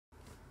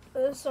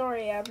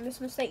Sorry,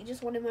 this mistake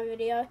just won in my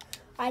video.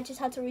 I just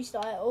had to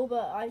restart it all,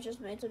 but I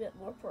just made a bit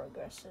more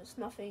progress. It's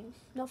nothing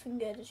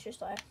good. It's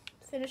just I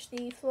finished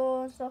the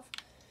floor and stuff.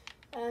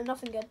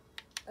 Nothing good.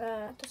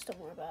 Just don't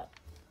worry about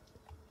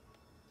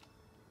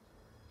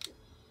it.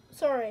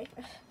 Sorry.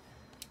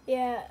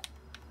 Yeah.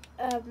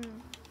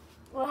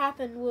 What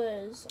happened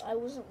was I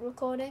wasn't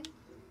recording.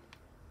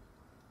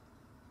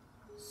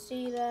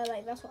 See there,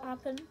 like that's what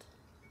happened.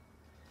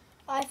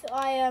 I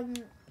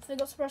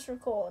forgot to press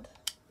record.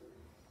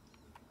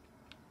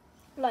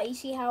 Like you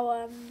see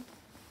how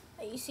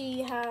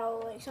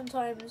like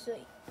sometimes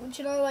like, don't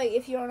you know, like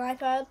if you're on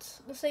iPad,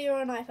 let's say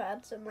you're on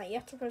iPad and like you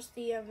have to press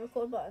the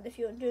record button if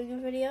you're doing a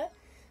video.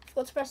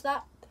 Forgot to press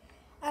that,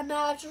 and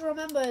now I've just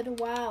remembered.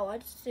 Wow, I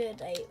just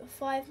did it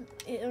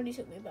only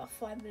took me about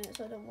 5 minutes.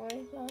 So don't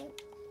worry about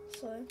it.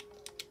 So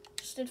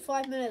just did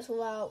 5 minutes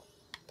without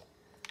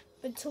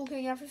been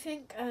talking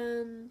everything,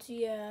 and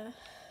yeah.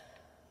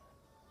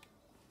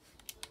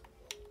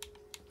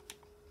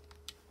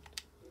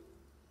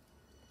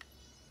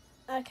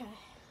 Okay.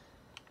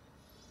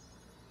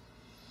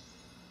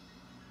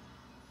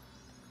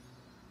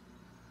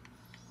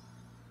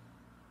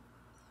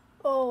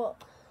 Oh.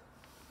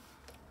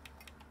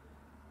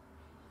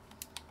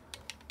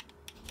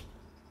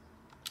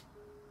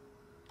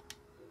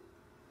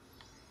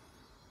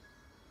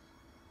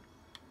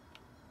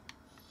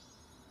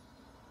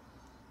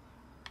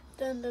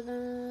 Dun dun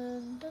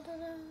dun dun dun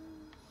dun.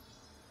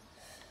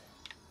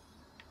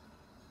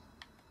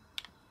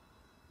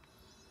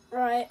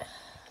 Right.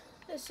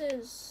 This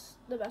is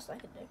the best I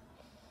can do.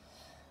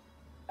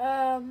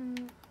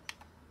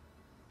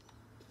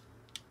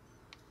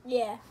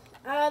 Yeah.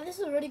 This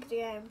is a really good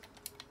game.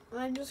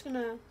 I'm just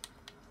gonna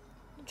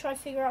try to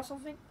figure out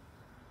something.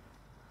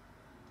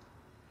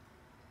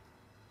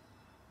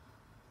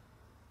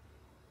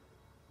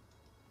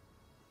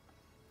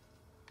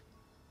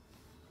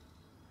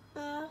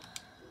 I'm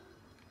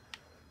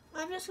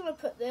just gonna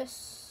put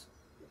this.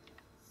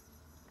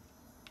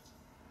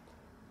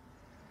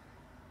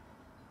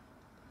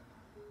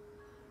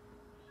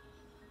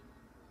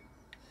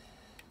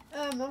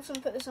 I'm just gonna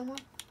put this somewhere.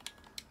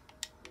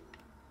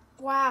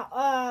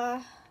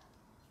 Wow.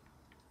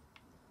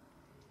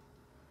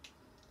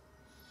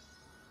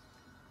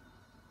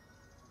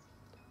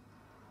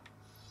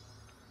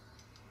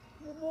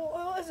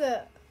 What is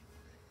it?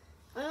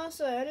 I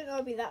also I didn't know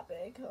it'd be that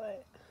big.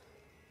 Like,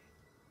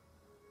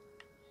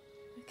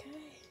 okay.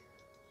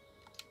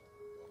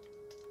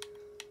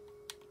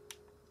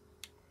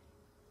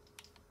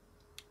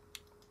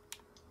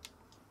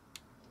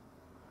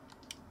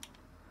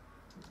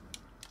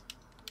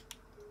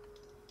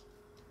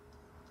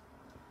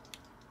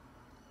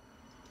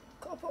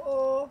 Copper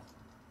ore.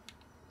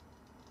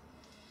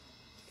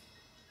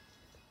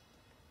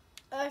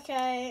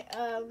 Okay.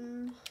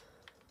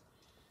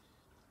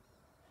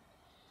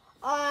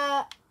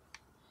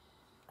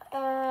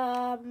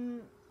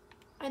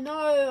 I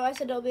know I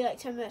said it'll be like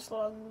 10 minutes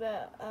long,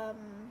 but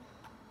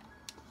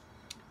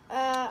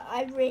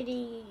I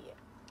really,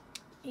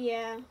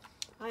 yeah,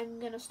 I'm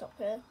gonna stop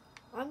here.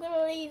 I'm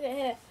gonna leave it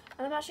here,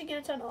 and I'm actually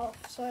gonna turn it off.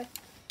 So,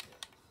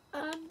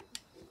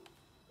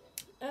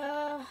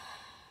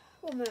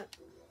 1 minute.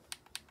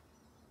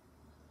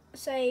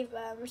 Save.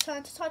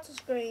 Return to title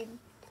screen.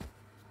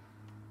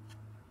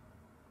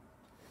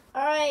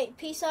 Alright,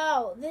 peace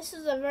out. This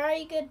is a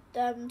very good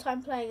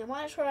time playing. I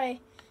might try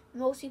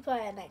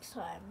multiplayer next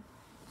time.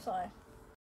 So.